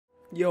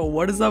Yo,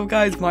 what is up,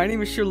 guys? My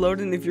name is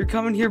Sherlodin. If you're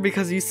coming here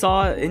because you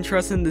saw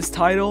interest in this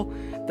title,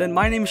 then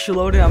my name is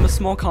Sherlodin. I'm a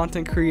small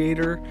content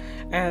creator,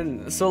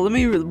 and so let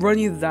me run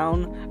you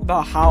down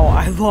about how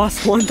I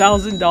lost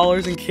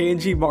 $1,000 in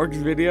KNG Marc's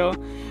video.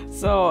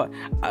 So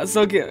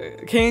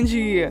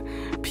KNG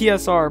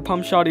PSR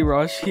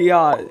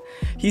PumpShottyRush,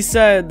 he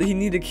said he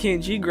needed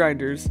KNG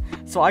grinders,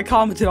 so I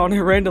commented on it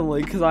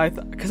randomly because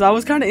I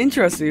was kind of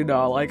interested, you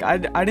know, like I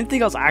didn't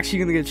think I was actually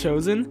gonna get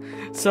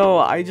chosen, so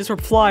I just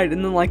replied,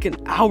 and then like an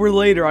hour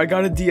later I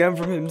got a DM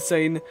from him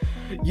saying,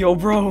 "Yo,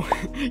 bro,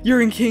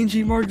 you're in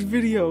KNG Marc's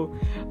video,"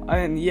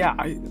 and yeah,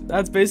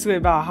 that's basically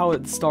about how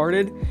it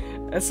started.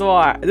 And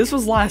so this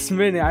was last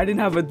minute. I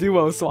didn't have a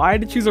duo, so I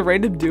had to choose a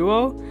random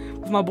duo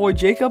with my boy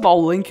Jacob.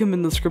 I'll link him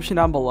in the description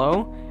down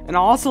below, and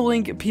I'll also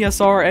link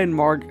PSR and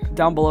Marc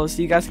down below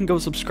so you guys can go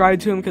subscribe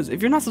to him, because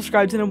if you're not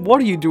subscribed to him,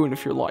 what are you doing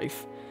with your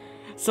life?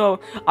 So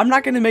I'm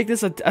not going to make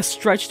this a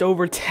stretched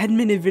over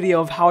 10-minute video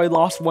of how I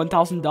lost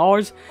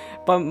 $1,000,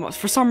 but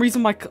for some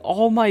reason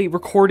all my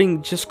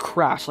recording just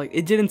crashed. Like,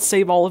 it didn't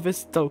save all of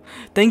it, so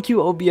thank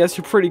you OBS,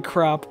 you're pretty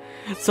crap.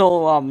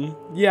 So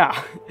yeah,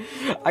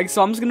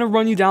 so I'm just going to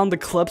run you down the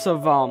clips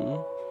of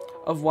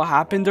what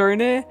happened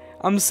during it.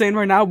 I'm saying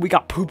right now, we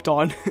got pooped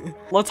on.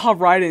 Let's hop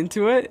right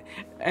into it,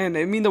 and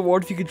it mean the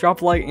world if you could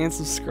drop a like and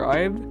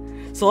subscribe.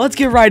 So let's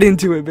get right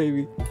into it,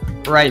 baby.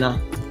 Right now.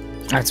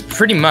 That's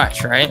pretty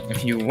much, right?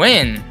 If you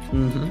win,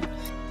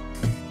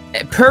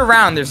 per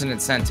round there's an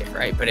incentive,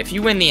 right? But if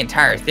you win the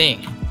entire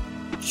thing,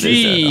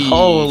 geez,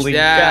 holy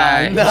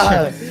God. I'm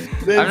not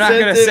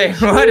gonna say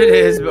what it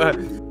is, but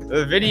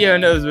the video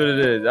knows what it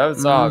is.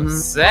 That's all I'm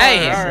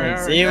saying. All right.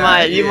 So you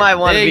might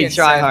want to be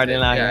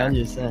tryharding out here. I'm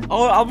just saying.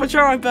 Oh, I'm gonna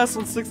try my best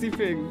with 60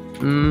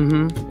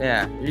 ping.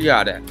 Yeah, you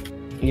got it.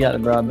 You got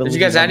it, bro. Did you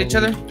guys add each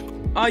other?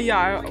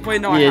 Yeah.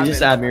 Wait, no. Yeah,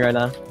 just add me right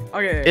now.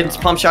 Okay. It's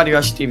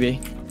PumpShottyRush TV.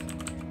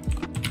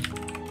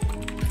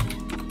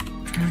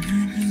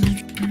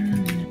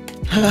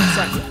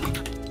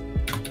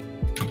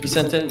 You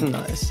sent it?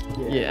 Nice.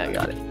 Yeah, I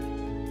got it.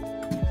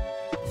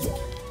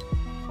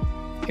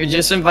 Here,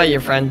 just invite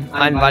your friend.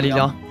 I invited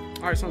y'all.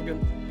 Alright, sounds good.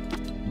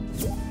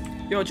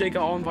 Yo,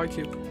 Jacob, I'll invite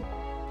you.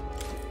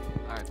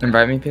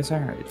 Invite me,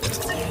 PSR?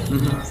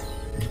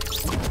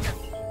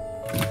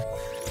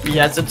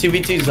 Yeah, it's a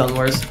 2v2 Zone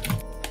Wars.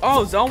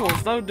 Oh, Zelma, I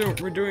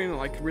thought we're doing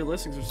like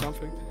realistics or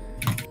something.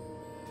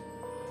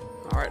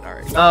 Alright.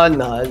 Oh,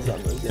 no, it's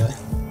Zone Wars, yeah.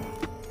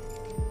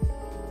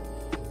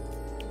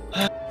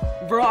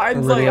 Bro,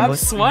 I'm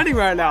sweating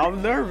right now.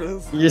 I'm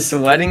nervous. You're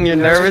sweating? You're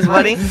nervous,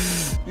 buddy?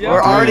 Yeah,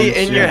 we're already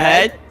in your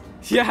head?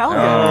 Yeah, hell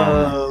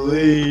yeah. Oh,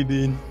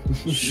 lady.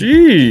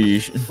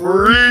 Sheesh.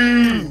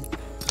 Free.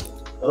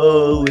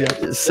 Oh, yeah.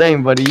 Just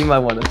saying, buddy, you might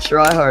want to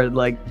try hard.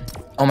 Like,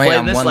 oh my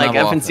God, this like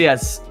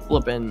FNCS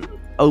flipping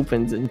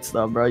opens and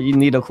stuff, bro. You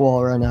need a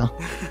qual right now.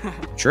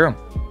 True.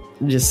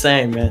 I'm just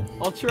saying, man.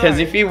 I'll try. Because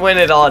if you win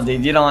it all,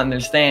 dude, you don't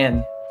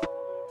understand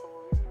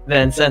the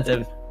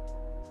incentive.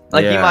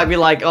 Like, you might be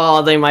like,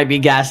 oh, they might be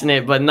gassing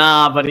it, but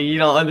nah, buddy, you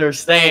don't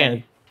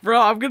understand. Bro,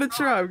 I'm gonna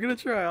try. I'll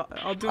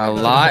do it. A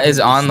lot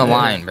is on the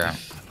line, bro.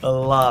 A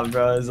lot,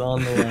 bro, is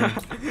on the line.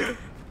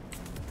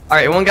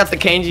 Alright, everyone got the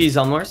KNGs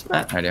on Mars,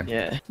 Matt? I do.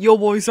 Yeah. Yo,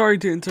 boy, sorry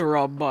to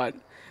interrupt, but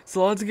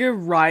so let's get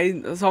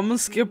right. So I'm gonna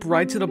skip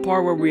right to the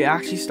part where we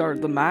actually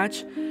start the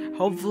match.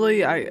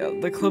 Hopefully,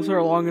 the clips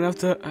are long enough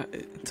to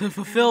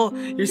fulfill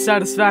your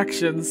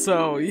satisfaction.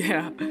 So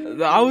yeah,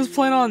 I was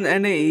playing on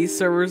NAE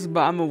servers,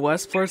 but I'm a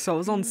West player, so I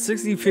was on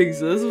 60 ping.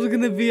 So this was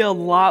gonna be a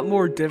lot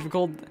more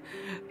difficult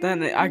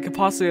than I could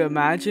possibly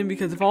imagine,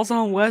 because if I was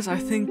on West, I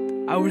think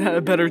I would have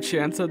a better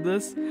chance at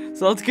this.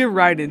 So let's get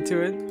right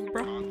into it,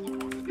 bro.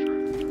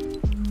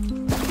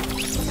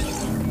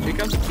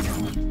 Jacob?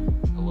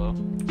 Hello?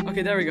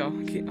 Okay, there we go.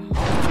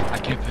 I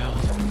can't build.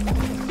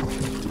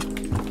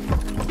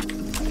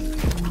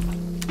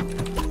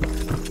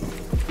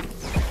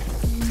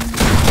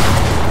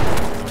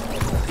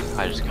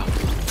 I just got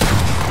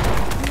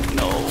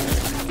no.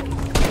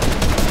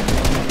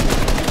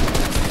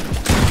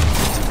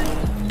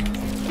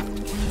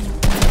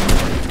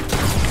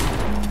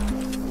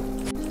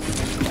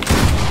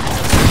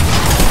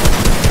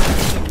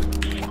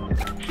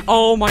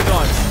 Oh my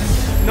God.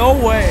 No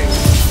way.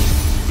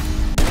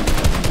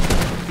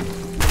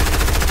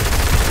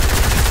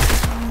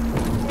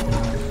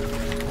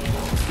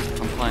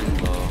 I'm playing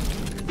low.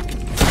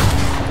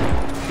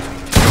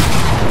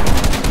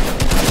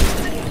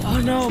 Oh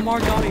no,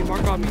 Marc got me.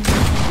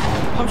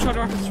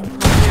 PumpShottyRush.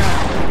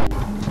 Yeah.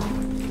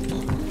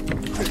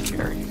 Good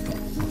carry.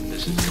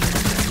 This is.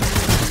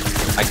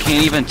 I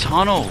can't even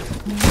tunnel.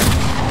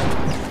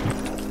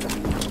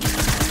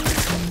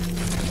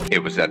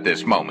 It was at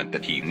this moment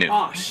that he knew.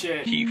 Oh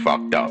shit. He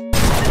fucked up.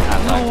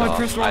 I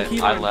pressed wrong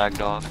keyboard. I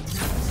lagged off.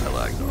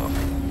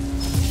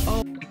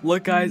 Oh,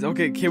 look, guys.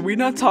 Okay, can we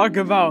not talk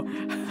about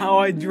how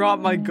I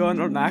dropped my gun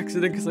on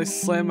accident because I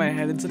slammed my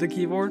head into the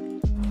keyboard?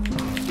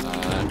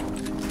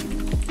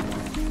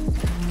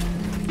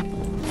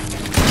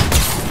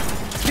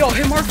 Yo,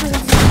 hit Marc for 1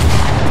 second.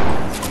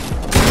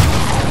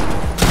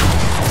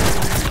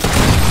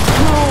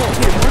 No,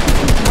 okay,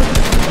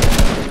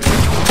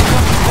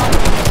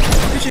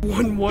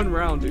 one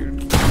round,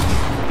 dude.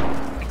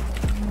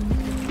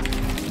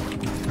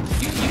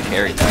 You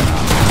carried that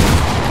out.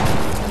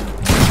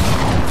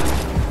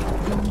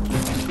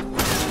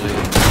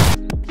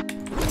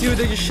 Dude,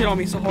 they just shit on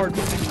me so hard.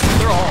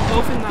 They're all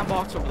both in that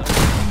box over there.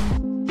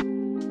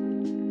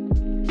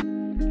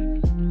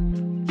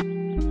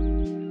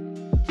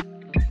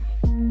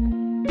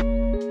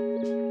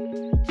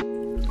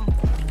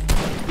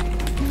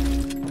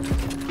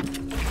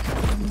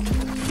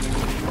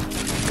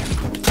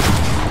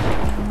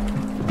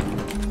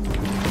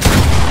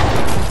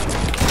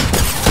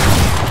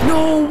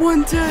 No,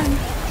 110.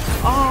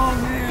 Oh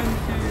man,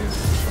 dude.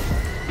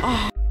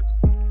 Oh.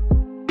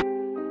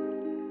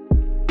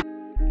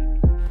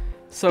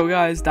 So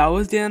guys, that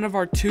was the end of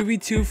our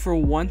 2v2 for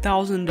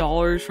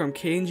 $1,000 from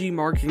KNG,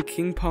 Marc, and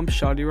King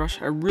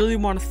PumpShottyRush. I really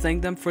want to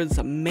thank them for this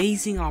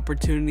amazing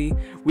opportunity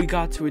we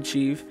got to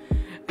achieve,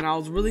 and I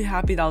was really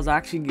happy that I was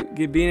actually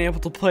being able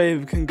to play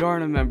with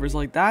Kungarna members.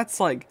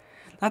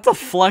 That's a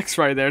flex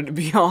right there, to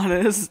be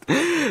honest.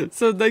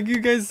 So thank you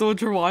guys so much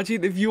for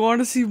watching. If you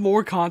want to see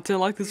more content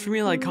like this from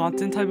me, like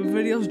content type of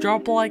videos,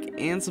 drop a like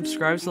and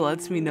subscribe so it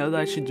lets me know that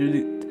I should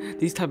do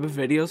these type of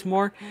videos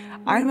more.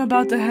 I'm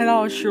about to head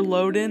out with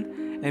Sherlodin,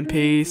 and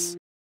peace.